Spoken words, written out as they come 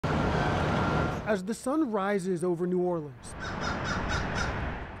As the sun rises over New Orleans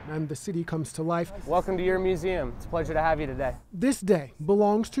and the city comes to life. Welcome to your museum. It's a pleasure to have you today. This day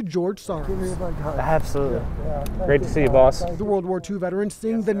belongs to George Soaring. Absolutely. Great to see you, boss. The World War II veteran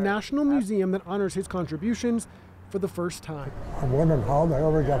seeing the National Museum that honors his contributions for the first time. I'm wondering how they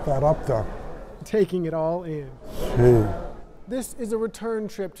ever got that up there. Taking it all in. Gee. This is a return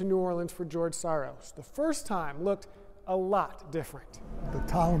trip to New Orleans for George Soaring. The first time looked a lot different. The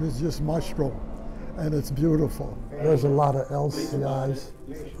town is just mushroom, and it's beautiful. There's a lot of LCIs.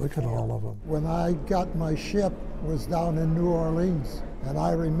 Look at all of them. When I got my ship, it was down in New Orleans, and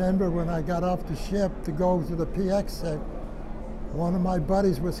I remember when I got off the ship to go to the PX set, one of my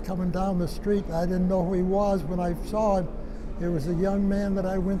buddies was coming down the street. I didn't know who he was. When I saw him, it was a young man that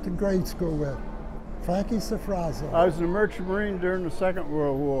I went to grade school with, Frankie Safrazo. I was a merchant marine during the Second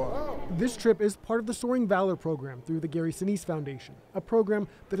World War. This trip is part of the Soaring Valor program through the Gary Sinise Foundation, a program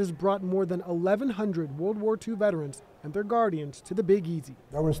that has brought more than 1,100 World War II veterans and their guardians to the Big Easy.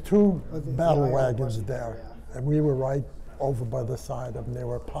 There was 2 battle wagons there, and we were right over by the side of them. They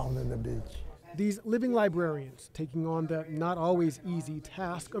were pounding the beach. These living librarians taking on the not always easy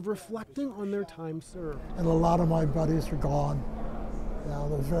task of reflecting on their time served. And a lot of my buddies are gone. Now,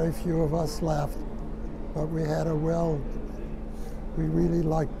 there's very few of us left, but we had we really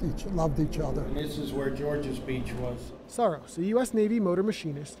loved each other. And this is where George's Beach was. Saros, a U.S. Navy motor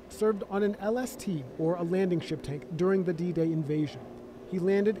machinist, served on an LST, or a landing ship tank, during the D-Day invasion. He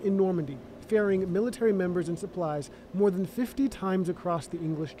landed in Normandy, ferrying military members and supplies more than 50 times across the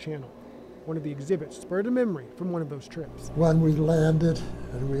English Channel. One of the exhibits spurred a memory from one of those trips. When we landed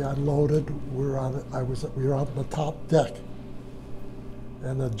and we unloaded, we were on the top deck,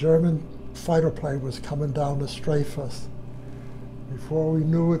 and the German fighter plane was coming down to strafe us. Before we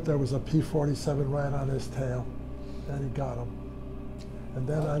knew it, there was a P-47 right on his tail, and he got him. And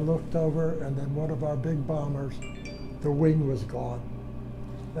then I looked over, and then one of our big bombers, the wing was gone,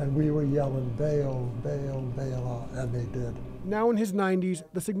 and we were yelling, "Bail, bail, bail," and they did. Now in his 90s,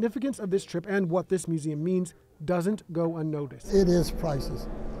 the significance of this trip and what this museum means doesn't go unnoticed. It is priceless.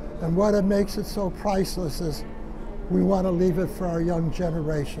 And what it makes it so priceless is we want to leave it for our young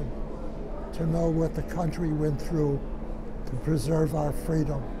generation to know what the country went through to preserve our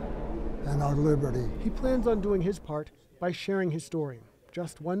freedom and our liberty. He plans on doing his part by sharing his story,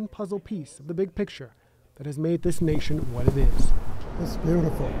 just one puzzle piece of the big picture that has made this nation what it is. It's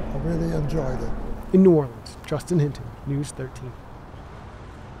beautiful. I really enjoyed it. In New Orleans, Justin Hinton, News 13.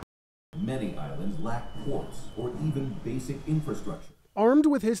 Many islands lack ports or even basic infrastructure. Armed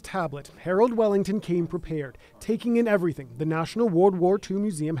with his tablet, Harold Wellington came prepared, taking in everything the National World War II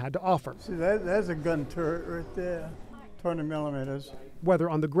Museum had to offer. See, that's a gun turret right there, 20 millimeters. Whether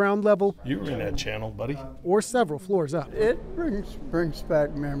on the ground level, you were in that channel, buddy, or several floors up. It brings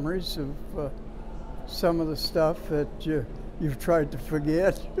back memories of some of the stuff that you've tried to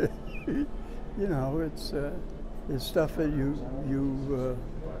forget. You know, it's stuff that you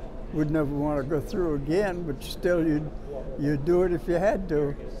would never want to go through again, but still you'd do it if you had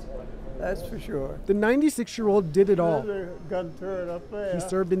to. That's for sure. The 96-year-old did it all. There's a gun turret up there. He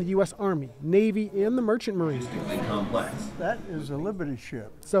served in the U.S. Army, Navy, and the Merchant Marine. Complex. That is a Liberty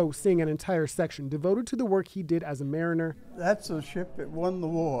ship. So seeing an entire section devoted to the work he did as a mariner. That's a ship that won the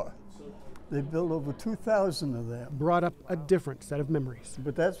war. They built over 2,000 of them. Brought up a different set of memories.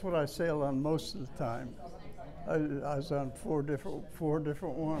 But that's what I sail on most of the time. I was on four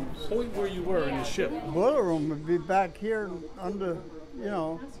different ones. Point where you were in the ship. Boiler room would be back here under,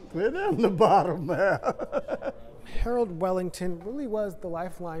 clear down the bottom there. Harold Wellington really was the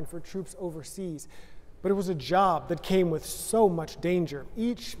lifeline for troops overseas. But it was a job that came with so much danger,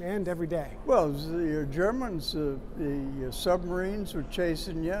 each and every day. Well, the Germans, the submarines were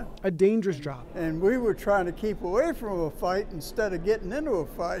chasing you. A dangerous job. And we were trying to keep away from a fight instead of getting into a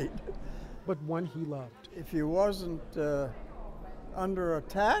fight. But one he loved. If you wasn't under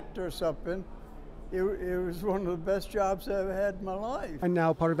attack or something, it was one of the best jobs I ever had in my life. And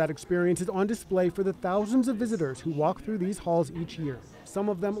now part of that experience is on display for the thousands of visitors who walk through these halls each year. Some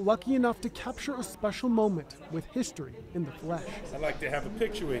of them lucky enough to capture a special moment with history in the flesh. I'd like to have a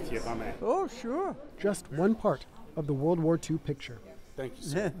picture with you if I may. Oh, sure. Just one part of the World War II picture. Thank you,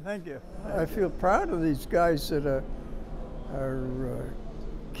 sir. Thank you. I feel proud of these guys that are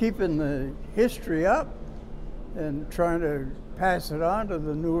keeping the history up and trying to pass it on to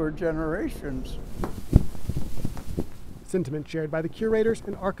the newer generations. Sentiment shared by the curators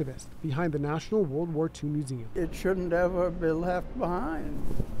and archivists behind the National World War II Museum. It shouldn't ever be left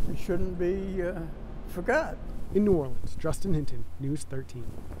behind. It shouldn't be forgot. In New Orleans, Justin Hinton, News 13.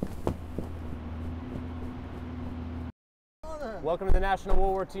 Welcome to the National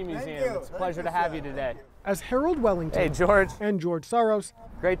World War II Museum. It's a pleasure to have you today. As Harold Wellington Hey, George. and George Soros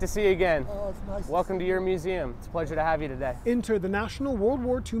Great to see you again. Oh, it's nice. Welcome to your museum. It's a pleasure to have you today. enter the National World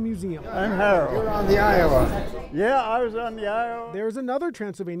War II Museum. I'm Harold. You're on the Iowa. Yeah, I was on the Iowa. There's another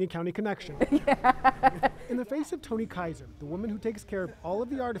Transylvania County connection. In the face of Tony Kaiser, the woman who takes care of all of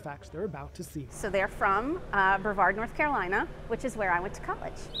the artifacts they're about to see. So they're from Brevard, North Carolina, which is where I went to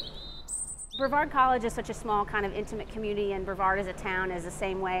college. Brevard College is such a small kind of intimate community, and Brevard as a town is the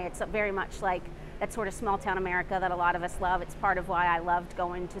same way. It's very much like that sort of small town America that a lot of us love. It's part of why I loved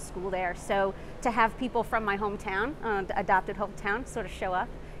going to school there. So to have people from my hometown, the adopted hometown, sort of show up,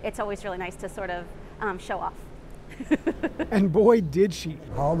 it's always really nice to sort of show off. And boy, did she.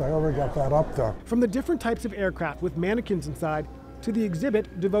 How they ever got that up there? From the different types of aircraft with mannequins inside to the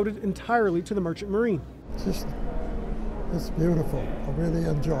exhibit devoted entirely to the Merchant Marine. It's beautiful. I really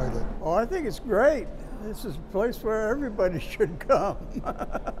enjoyed it. Oh, I think it's great. This is a place where everybody should come.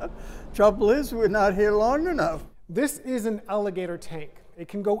 Trouble is, we're not here long enough. This is an alligator tank. It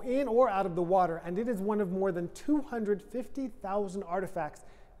can go in or out of the water, and it is one of more than 250,000 artifacts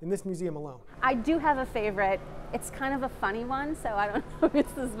in this museum alone. I do have a favorite. It's kind of a funny one, so I don't know if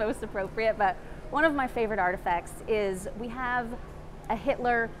it's the most appropriate, but one of my favorite artifacts is we have a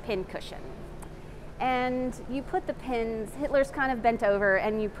Hitler pin cushion. And you put the pins, Hitler's kind of bent over,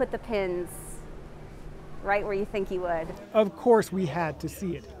 and you put the pins right where you think he would. Of course, we had to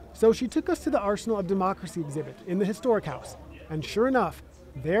see it. So she took us to the Arsenal of Democracy exhibit in the Historic House. And sure enough,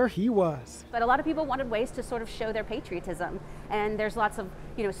 there he was. But a lot of people wanted ways to sort of show their patriotism. And there's lots of,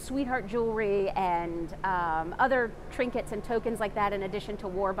 sweetheart jewelry and other trinkets and tokens like that, in addition to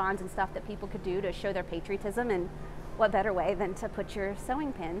war bonds and stuff that people could do to show their patriotism. And what better way than to put your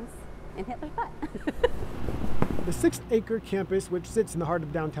sewing pins in Hitler's butt? The 6-acre campus, which sits in the heart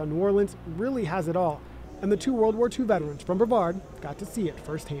of downtown New Orleans, really has it all. And the two World War II veterans from Brevard got to see it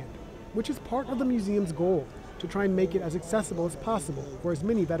firsthand, which is part of the museum's goal, to try and make it as accessible as possible for as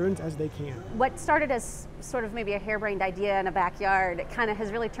many veterans as they can. What started as sort of maybe a harebrained idea in a backyard, it kind of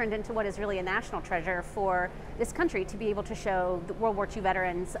has really turned into what is really a national treasure for this country, to be able to show the World War II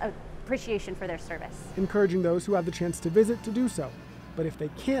veterans appreciation for their service. Encouraging those who have the chance to visit to do so. But if they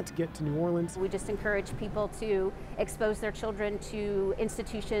can't get to New Orleans, we just encourage people to expose their children to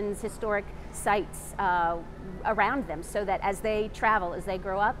institutions, historic sites around them, so that as they travel, as they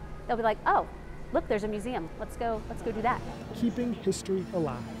grow up, they'll be like, oh, look, there's a museum. Let's go do that. Keeping history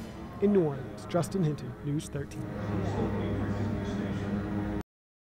alive. In New Orleans, Justin Hinton, News 13.